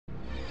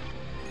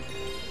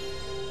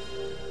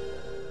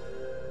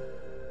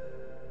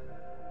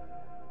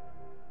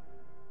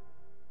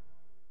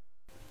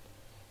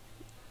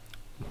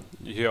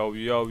Yo,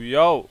 yo,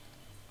 yo.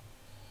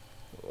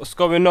 What's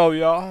going on,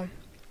 y'all?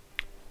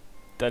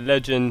 The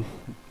legend,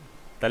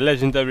 the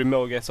legendary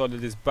Metal Gear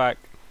Solid is back.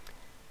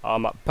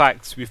 At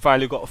PAX, we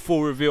finally got a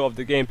full review of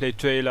the gameplay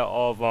trailer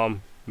of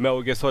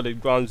Metal Gear Solid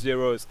Ground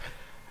Zeroes.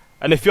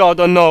 And if y'all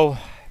don't know,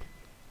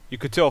 you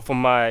could tell from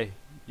my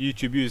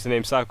YouTube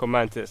username Psycho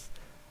Mantis,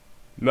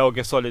 Metal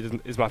Gear Solid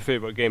is my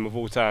favorite game of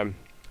all time.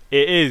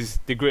 It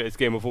is the greatest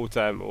game of all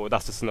time, or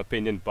that's just an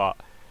opinion, but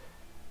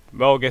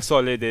Metal Gear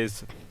Solid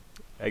is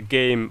a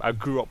game I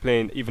grew up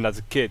playing even as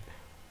a kid.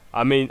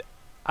 I mean,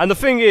 and the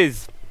thing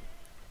is,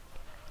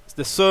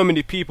 there's so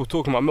many people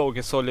talking about Metal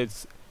Gear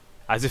Solids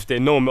as if they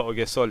know Metal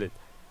Gear Solid.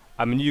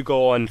 I mean, you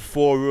go on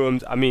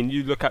forums, I mean,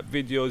 you look at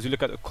videos, you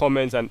look at the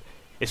comments, and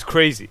it's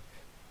crazy.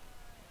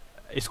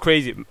 It's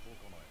crazy.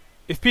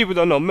 If people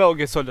don't know, Metal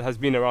Gear Solid has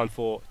been around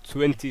for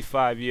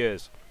 25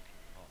 years.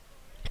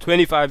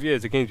 25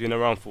 years the game's been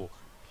around for.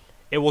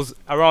 It was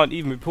around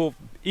even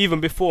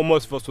before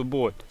most of us were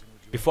born.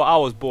 Before I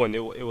was born,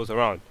 it was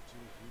around.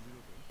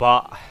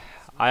 But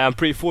I am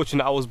pretty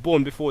fortunate I was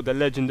born before the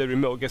legendary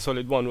Metal Gear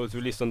Solid 1 was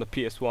released on the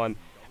PS1,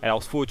 and I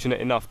was fortunate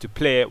enough to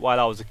play it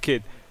while I was a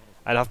kid.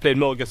 And I've played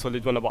Metal Gear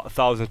Solid 1 about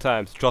 1,000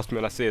 times, trust me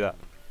when I say that.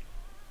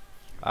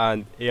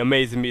 And it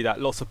amazes me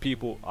that lots of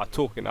people are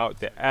talking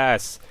out their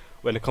ass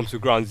when it comes to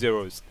Ground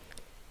Zeroes.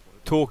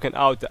 Talking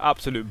out the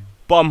absolute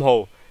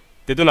bumhole.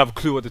 They don't have a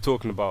clue what they're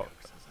talking about.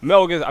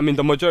 Metal Gear, I mean,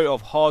 the majority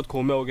of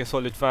hardcore Metal Gear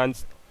Solid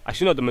fans,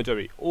 actually not the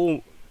majority,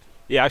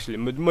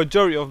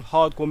 majority of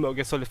hardcore Metal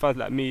Gear Solid fans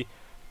like me,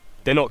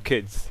 they're not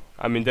kids.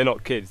 I mean, they're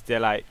not kids. They're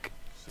like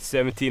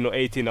 17 or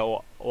 18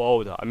 or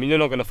older. I mean, you're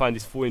not going to find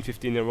these 14,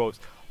 15-year-olds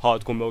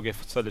hardcore Metal Gear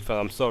Solid fans,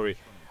 I'm sorry.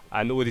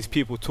 And all these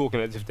people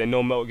talking as if they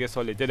know Metal Gear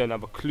Solid, they don't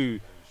have a clue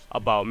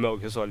about Metal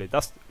Gear Solid.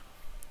 That's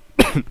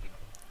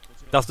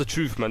that's the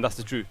truth, man, that's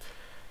the truth.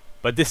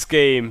 But this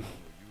game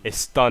is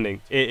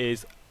stunning. It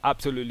is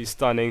absolutely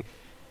stunning.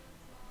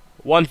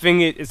 One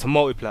thing is, it's a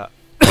multiplat.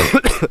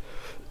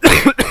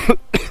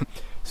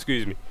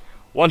 Excuse me.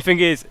 One thing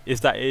is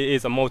that it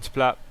is a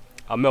multiplat.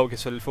 Metal Gear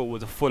Solid 4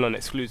 was a full-on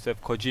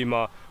exclusive.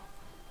 Kojima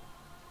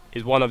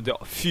is one of the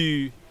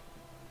few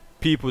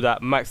people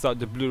that maxed out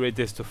the Blu-ray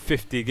disc to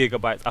 50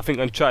 gigabytes. I think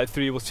Uncharted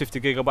 3 was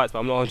 50 gigabytes, but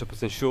I'm not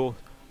 100% sure.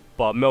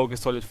 But Metal Gear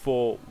Solid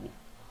 4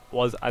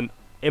 was,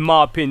 in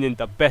my opinion,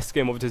 the best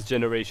game of this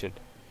generation.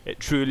 It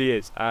truly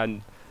is.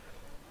 And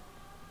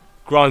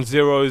Ground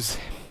Zeroes,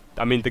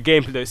 I mean, the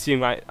gameplay that you're seeing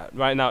right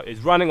now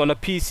is running on a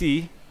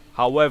PC.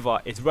 However,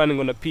 it's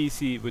running on a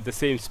PC with the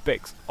same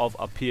specs of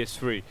a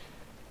PS3.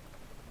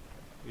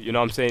 You know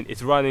what I'm saying?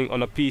 It's running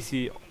on a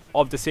PC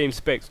of the same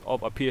specs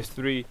of a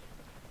PS3.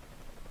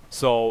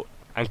 So,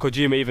 and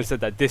Kojima even said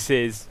that this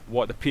is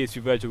what the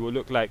PS3 version will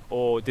look like,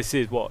 or this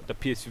is what the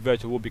PS3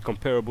 version will be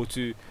comparable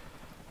to.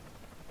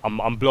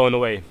 I'm blown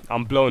away.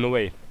 I'm blown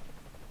away.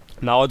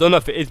 Now, I don't know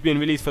if it is being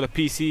released for the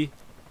PC,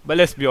 but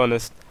let's be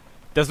honest.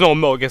 There's no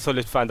Metal Gear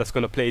Solid fan that's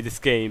going to play this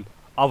game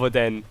other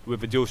than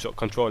with a DualShock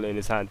controller in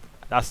his hand.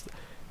 That's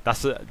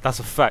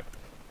a fact.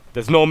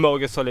 There's no Metal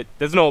Gear Solid.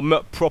 There's no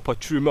proper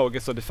true Metal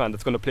Gear Solid fan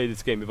that's going to play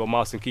this game with a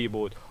mouse and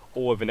keyboard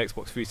or with an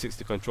Xbox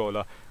 360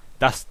 controller.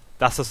 That's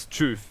just the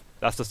truth.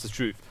 That's just the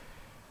truth.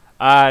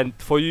 And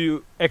for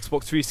you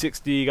Xbox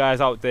 360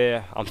 guys out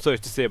there, I'm sorry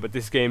to say, but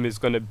this game is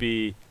going to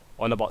be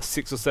on about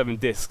 6 or 7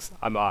 discs.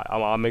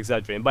 I'm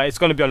exaggerating, but it's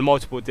going to be on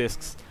multiple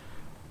discs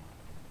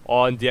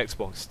on the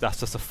Xbox. That's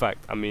just a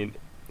fact. I mean,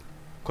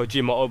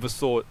 Kojima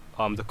oversaw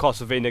the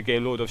Castlevania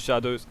game Lord of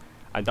Shadows,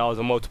 and that was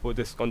a multiple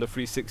disc on the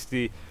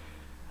 360.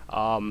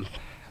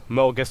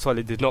 Metal Gear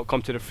Solid did not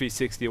come to the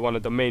 360. One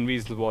of the main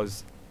reasons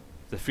was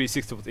the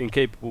 360 was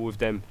incapable with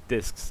them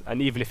discs,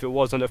 and even if it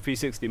was on the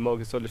 360, Metal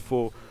Gear Solid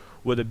 4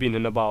 would have been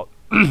on about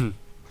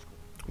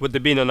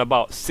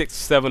 6,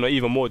 7, or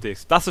even more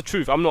discs. That's the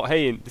truth. I'm not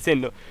hating. This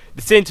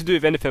ain't to do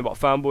with anything about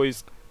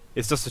fanboys.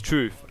 It's just the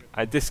truth.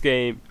 And this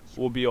game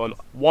will be on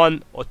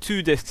 1 or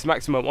 2 discs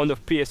maximum on the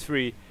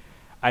PS3,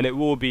 and it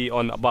will be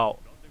on about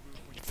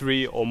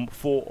 3 or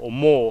 4 or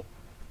more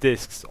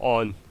discs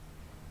on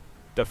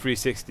the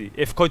 360.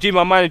 If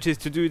Kojima manages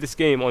to do this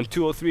game on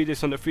 2 or 3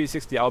 discs on the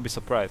 360, I'll be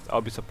surprised.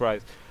 I'll be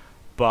surprised.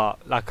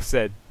 But like I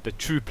said, the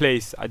true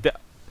place,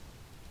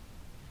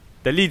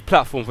 the lead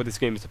platform for this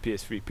game is the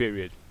PS3.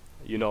 Period.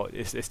 You know,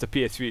 it's the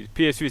PS3.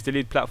 PS3 is the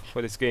lead platform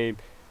for this game.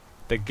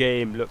 The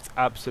game looks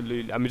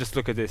absolutely. I mean, just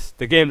look at this.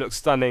 The game looks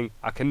stunning.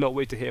 I cannot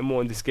wait to hear more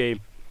on this game.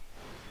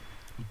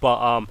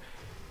 But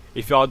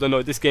if y'all don't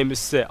know, this game is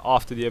set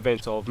after the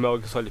events of Metal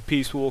Gear Solid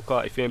Peace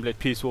Walker. If you ain't played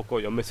Peace Walker,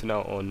 you're missing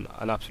out on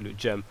an absolute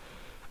gem.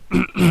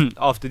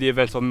 After the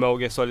events of Metal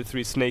Gear Solid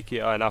 3 Snake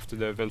Eater and after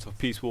the events of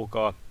Peace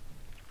Walker,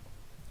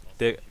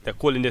 they're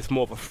calling this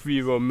more of a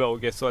free roam Metal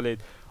Gear Solid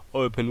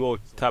open world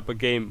type of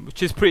game,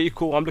 which is pretty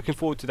cool. I'm looking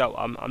forward to that.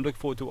 I'm looking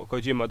forward to what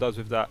Kojima does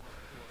with that.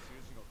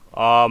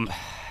 I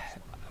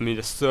mean,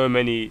 there's so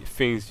many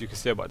things you can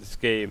say about this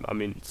game. I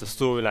mean, the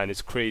storyline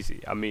is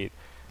crazy. I mean,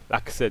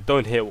 like I said,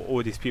 don't hear what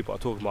all these people are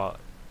talking about.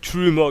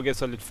 True Metal Gear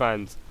Solid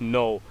fans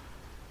know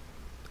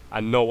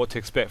and know what to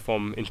expect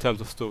from in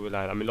terms of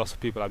storyline. I mean, lots of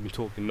people have been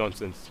talking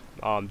nonsense.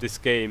 This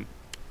game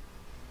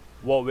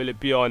What will it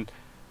be on?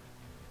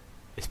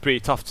 It's pretty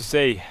tough to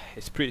say.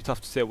 It's pretty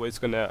tough to say what it's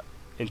gonna,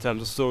 in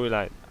terms of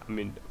storyline. I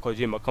mean,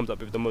 Kojima comes up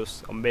with the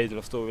most amazing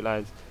of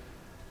storylines.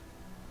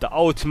 The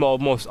ultimate or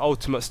most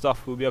ultimate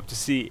stuff we'll be able to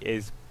see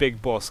is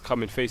Big Boss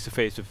coming face to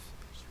face with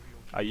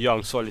a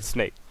young Solid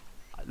Snake.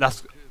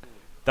 That's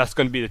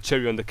going to be the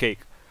cherry on the cake.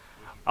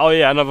 Oh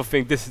yeah, another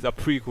thing. This is a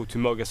prequel to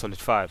Metal Gear Solid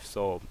 5,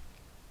 so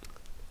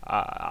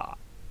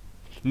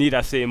need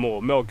I say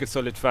more? Metal Gear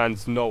Solid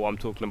fans know what I'm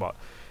talking about.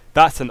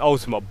 That's an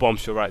ultimate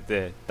bombshell right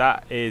there.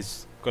 That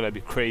is gonna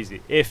be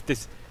crazy. If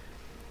this,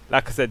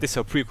 like I said, this is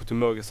a prequel to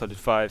Metal Gear Solid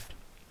 5.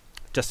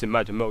 Just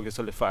imagine Metal Gear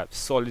Solid 5.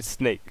 Solid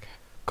Snake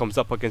comes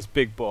up against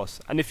Big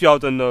Boss. And if y'all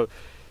don't know,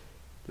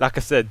 like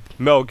I said,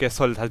 Metal Gear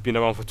Solid has been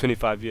around for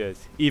 25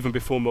 years. Even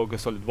before Metal Gear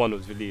Solid 1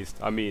 was released.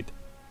 I mean,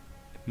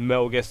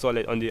 Metal Gear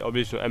Solid on the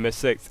original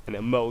MSX, and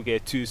then Metal Gear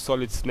 2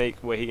 Solid Snake,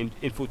 where he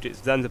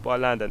infiltrates Zanzibar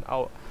land and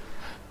out.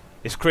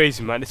 It's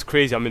crazy, man. It's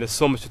crazy. I mean, there's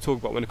so much to talk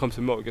about when it comes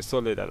to Metal Gear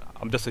Solid, and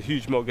I'm just a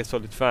huge Metal Gear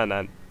Solid fan,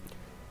 and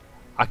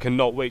I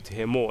cannot wait to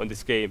hear more on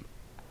this game.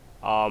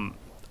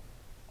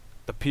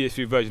 The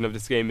PS3 version of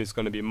this game is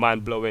going to be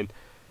mind-blowing.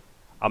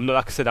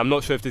 Like I said, I'm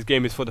not sure if this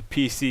game is for the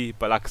PC,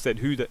 but like I said,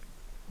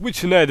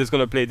 which nerd is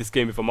going to play this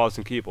game with a mouse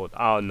and keyboard?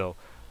 I don't know.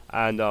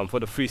 And for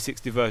the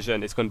 360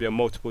 version, it's going to be on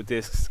multiple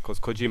discs, because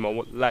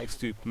Kojima likes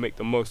to make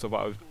the most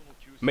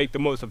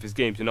of his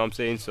games. You know what I'm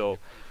saying? So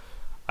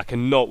I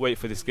cannot wait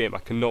for this game. I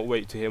cannot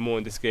wait to hear more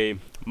on this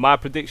game. My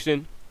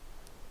prediction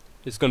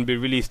is going to be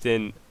released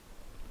in,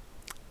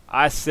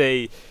 I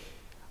say,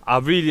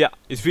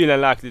 it's really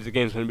unlikely the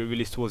game's going to be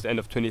released towards the end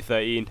of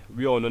 2013.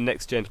 We all know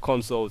next gen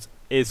consoles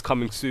is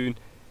coming soon.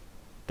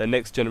 The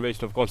next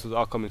generation of consoles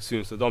are coming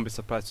soon, so don't be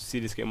surprised to see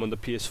this game on the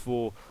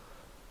PS4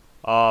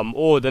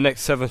 or the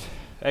next 7th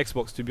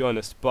Xbox, to be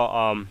honest. But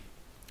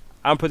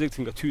I'm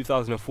predicting a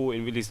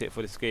 2014 release date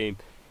for this game.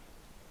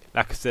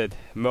 Like I said,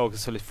 Metal Gear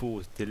Solid 4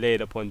 was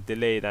delayed upon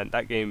delayed, and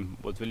that game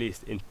was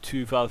released in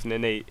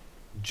 2008,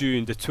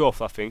 June the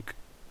 12th, I think.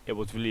 It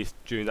was released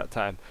during that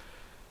time.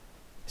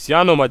 See,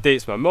 I know my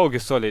dates, man. Metal Gear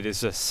Solid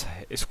is just,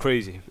 it's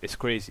crazy. It's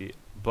crazy.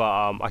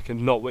 But I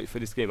cannot wait for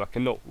this game. I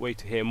cannot wait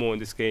to hear more in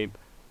this game.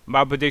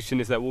 My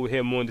prediction is that we'll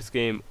hear more in this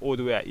game all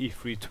the way at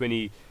E3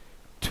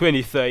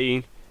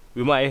 2013.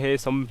 We might hear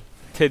some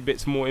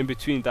tidbits more in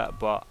between that,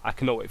 but I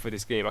cannot wait for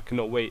this game. I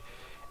cannot wait.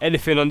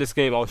 Anything on this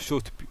game, I'll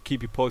sure to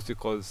keep you posted,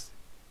 because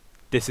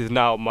this is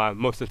now my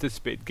most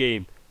anticipated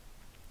game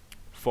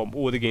from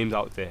all the games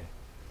out there.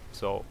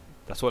 So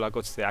that's all I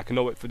got to say. I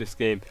cannot wait for this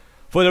game.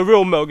 For the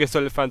real Metal Gear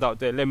Solid fans out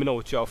there, let me know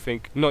what y'all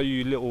think. Not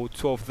you little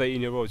 12,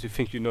 13-year-olds who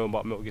think you know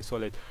about Metal Gear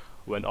Solid,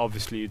 when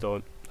obviously you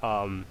don't.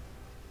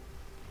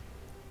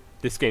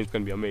 This game's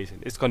gonna be amazing.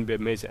 It's gonna be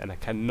amazing, and I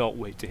cannot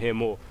wait to hear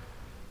more.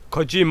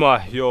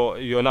 Kojima,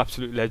 you're an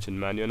absolute legend,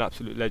 man. You're an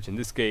absolute legend.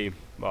 This game,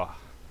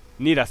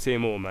 need I say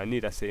more, man?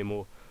 Need I say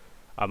more?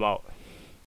 I'm out.